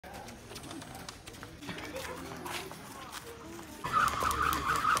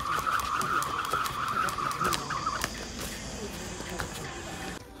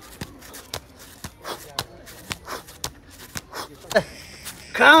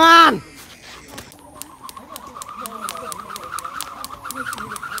Come on!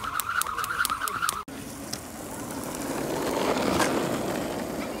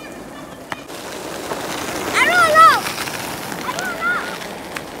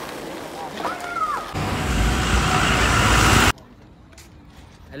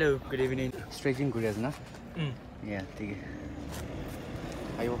 Hello, good evening. Stretching good as na? Yeah, ठीक है.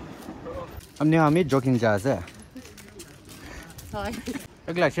 आयो. हमने हमें jogging जा रहे हैं.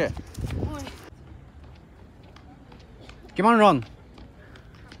 अगला शे. Come on, run.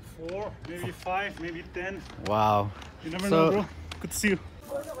 4, maybe 5, maybe 10. Wow. You never know, bro. Good to see you.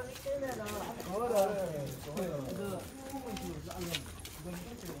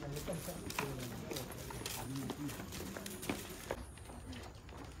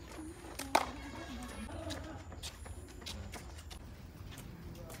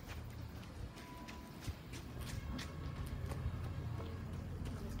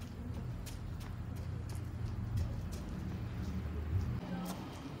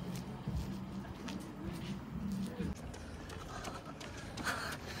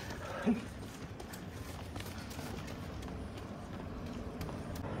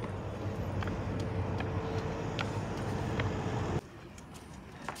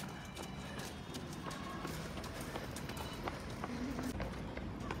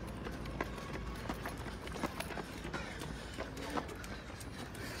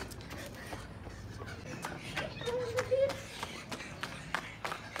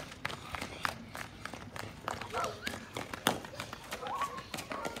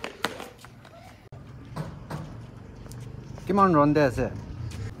 Come on, run there, sir.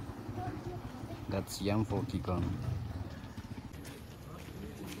 That's yum for Kikru.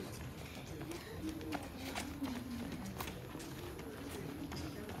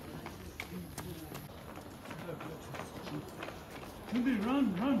 Run,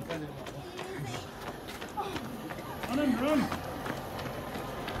 run. Run.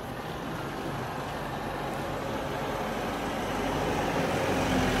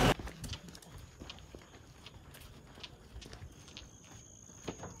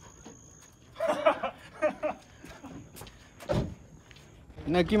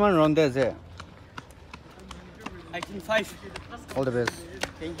 Now, come on, run there, sir. I think 5. All the best.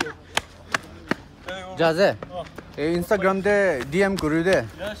 Thank you. Jaze. Instagram de DM kuru de.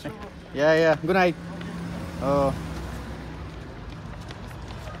 Yeah, sure. Yeah. Good night. Oh.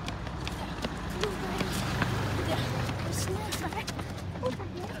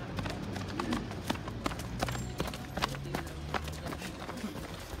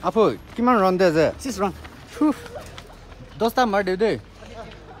 Apu, come on, run there, sir. Just run. Dosta mar de.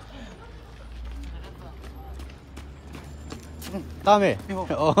 Tame.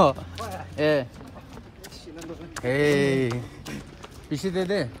 Oh. Eh. Hey. Pishi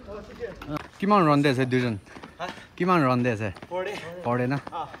de. Come on, run there, sir. Dujan. Come on, run there, sir. 40. 40 na.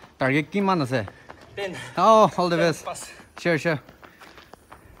 Target come on, sir. 10. Oh, all the best. Pass. Sure.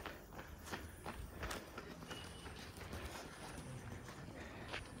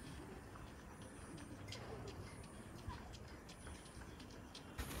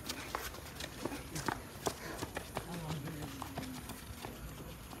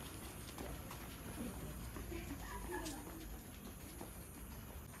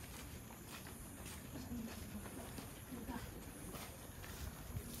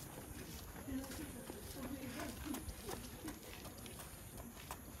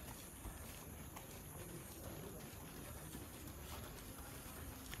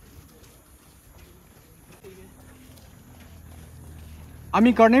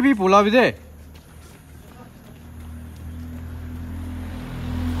 আমি करने भी बोला भी दे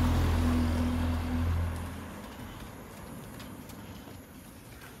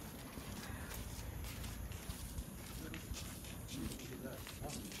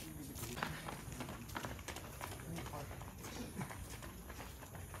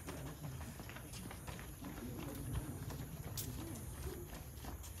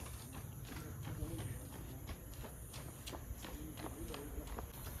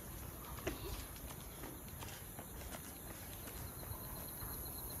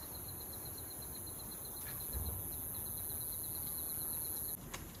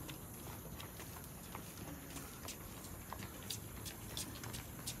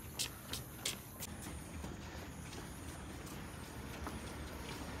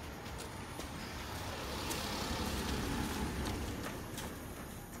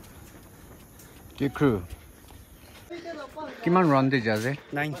Kikru. किमान run दे जाजे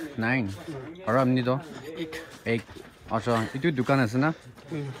 9 और हमनी तो 1 अच्छा इतु दुकान আছে না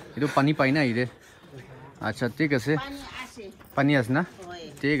इतु पानी पाई ना इदे अच्छा ठीक আছে पानी আছে না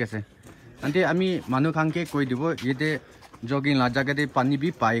ঠিক আছে আন্টি আমি মানুহ খানকে কৈ দিব ইতে জগিং লা জাগাতে পানী বি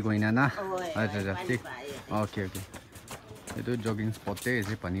পাই গইনা না আচ্ছা আচ্ছা ঠিক ওকে ওকে এটো জগিং স্পটে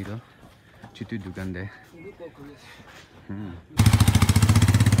আছে পানী তো চিটু দোকান দে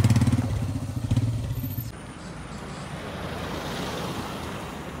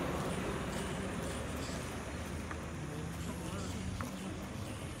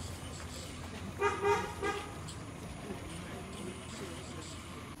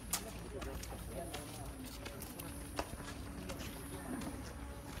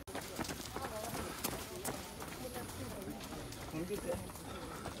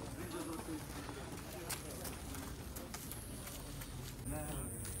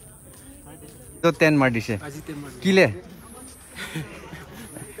তো 10 মার দিছে কিলে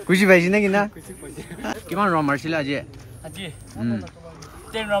খুশি পাইছি না কিনা কিমান রাউন্ড মারছিল আজি আজি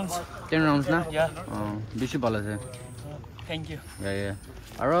 10 rounds 10 rounds না yeah বেশি ভালো আছে thank you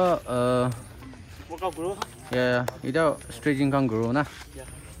yeah R Workout bro. yeah এটা স্ট্রেচিং কাম করো না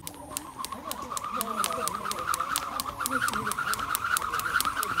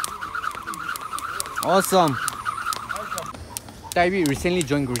awesome Taibi recently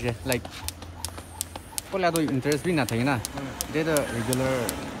joined Gurje, like, all other interest be nothing, na. They're the regular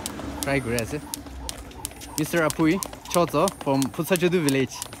try grass. Mr. Apui, Choto from Pusajudu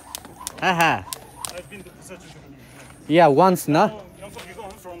village. Haha. I've been to such a Yeah, once, na. I'm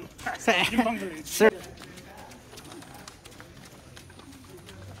from Yimpang village. Sir.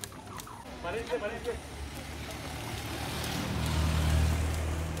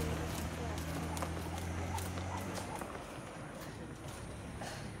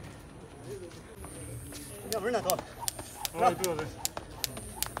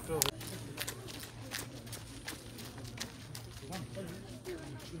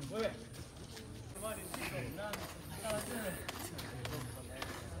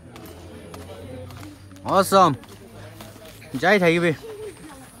 Awesome. Jai thaibe.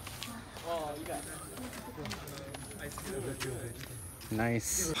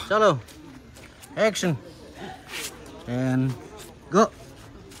 Nice. Chalo. Action. And go.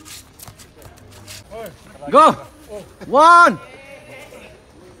 Go. 1.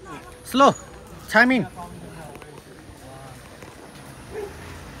 Slow. Timing.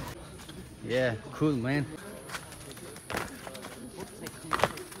 Yeah, cool, man.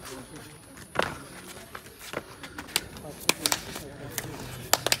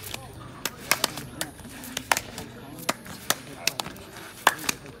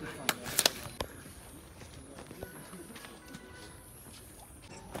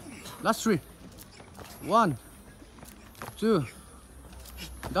 Last 3. 1, 2.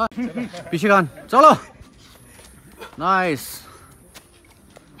 Done. Pishigan. Chalo. Nice.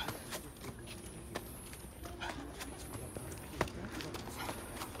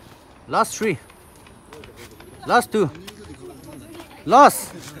 Last 3. Last 2. Last.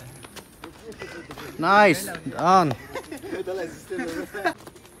 Nice. Done.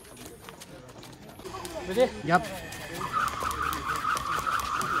 Yep.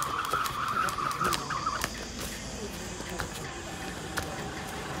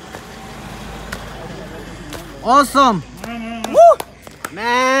 Awesome. Woo!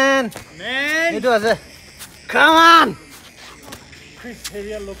 Man. man You do it. Come on. Chris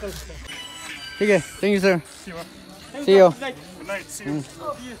area local stuff. Okay. Thank you, sir. See you. See you. Good night. See you.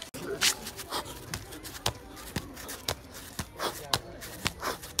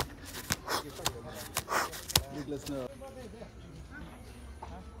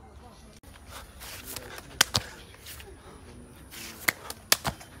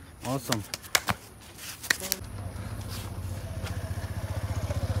 Awesome.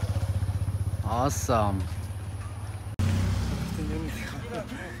 Awesome.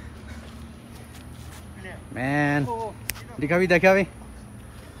 Man. Dikhavi.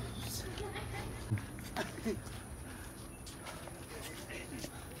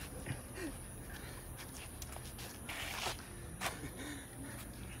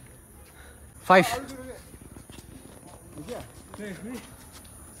 Five.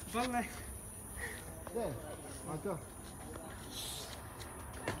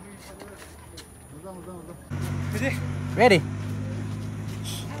 Ready?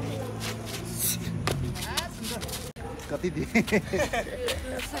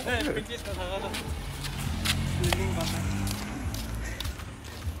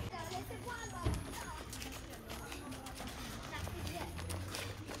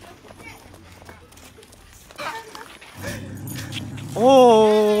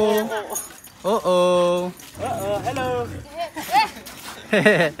 Oh. Uh-oh. hello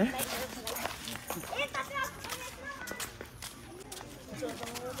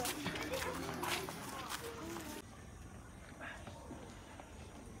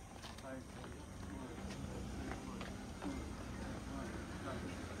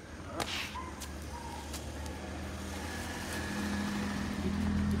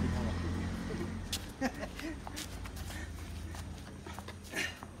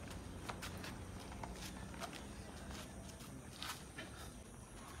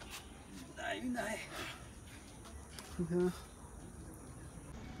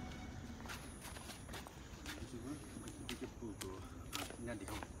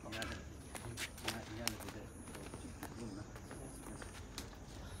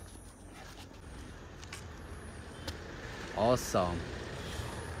Awesome,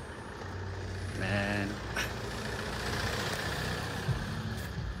 man.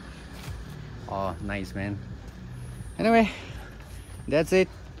 Oh, nice, man. Anyway, that's it.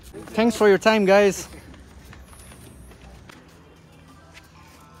 Thanks for your time, guys.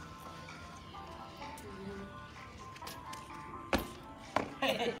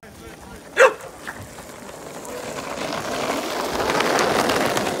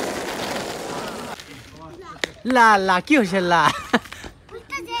 La kêu xe la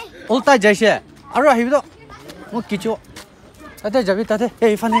ulta jai xe aro hi do mo kicho tate jabi tate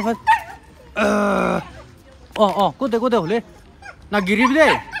hey fan kode hole na girib de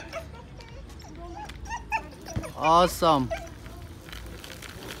awesome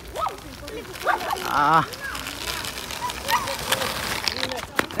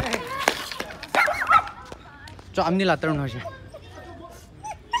cho amni la tarun hoje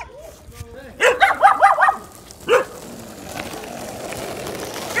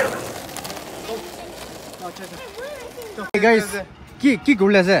Hey guys, ki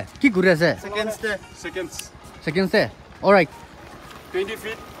gurle se? Seconds se? All right. 20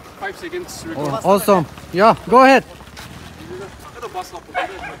 feet, 5 seconds. Oh, awesome. Yeah, go ahead.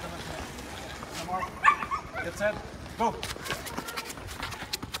 Get set. Go.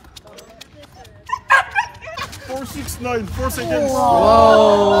 469, 4 seconds.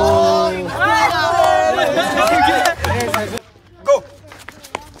 Whoa. Go.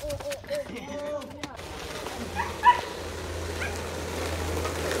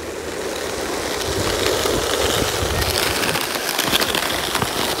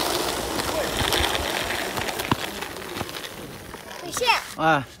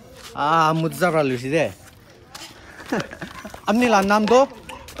 मुझे Lucy दे अपने ला नाम दो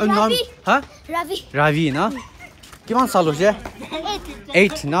नाम हाँ रावी ना किमान साल हो जाए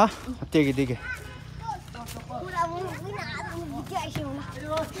 8 ना ठीक है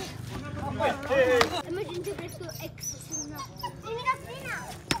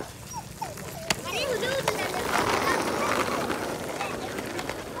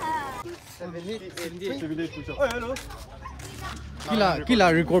Kila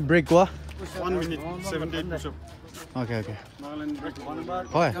record break kwa 1 minute, 78 push-up. Okay.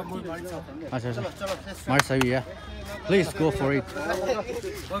 Hoy. Acha. Mar sahi hai. Please go for it.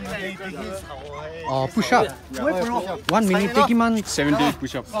 Push up. 1 minute take man 78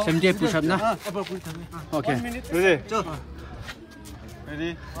 push-up. 78 push up na. Okay.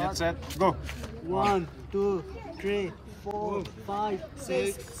 Ready? Get set. Go. 1, 2, 3, 4, 5,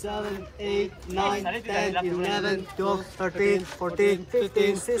 6, 7, 8, 9, 10, 11, 12, 13, 14,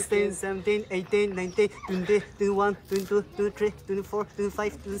 15, 16, 17, 18, 19, 20, 21, 22, 23, 24,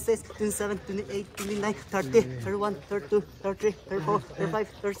 25, 26, 27, 28, 29, 30, 31, 32, 33, 34, 35,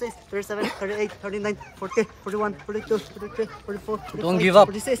 36, 37, 38, 39, 40, 41, 42, 43, 44, 45, Don't give up.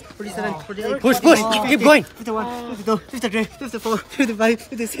 46, 47, 48, Push. Keep going. 51, 52, 53, 54, 55,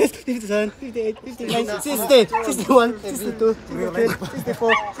 56, 57, 58, 59, 60, 61, 62, 63,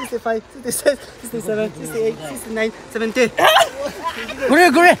 64, 65, 66, 67, 68, 69, 70.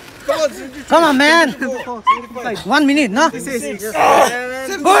 Gure. Come on, man. 1 minute, no? Push.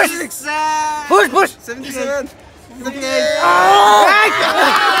 77, 78.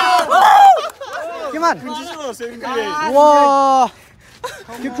 Come on. 78. Wow.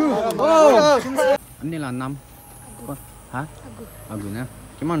 Kikru. Oh. Ini lah 6. Hah? Agu na.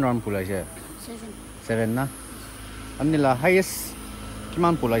 Kiman round pula je? 7 na. Ini lah highest.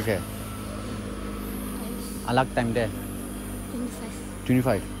 Kiman pula je? Alag time deh.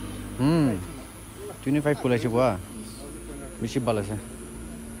 25. 25 pula je buat. Mesti balas ya.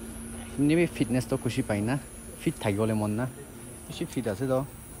 Ini be fitness to kusi pain na. Fit thai gole mon na. Mesti fit ase to.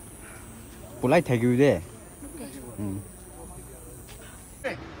 Pulai thai gyu deh.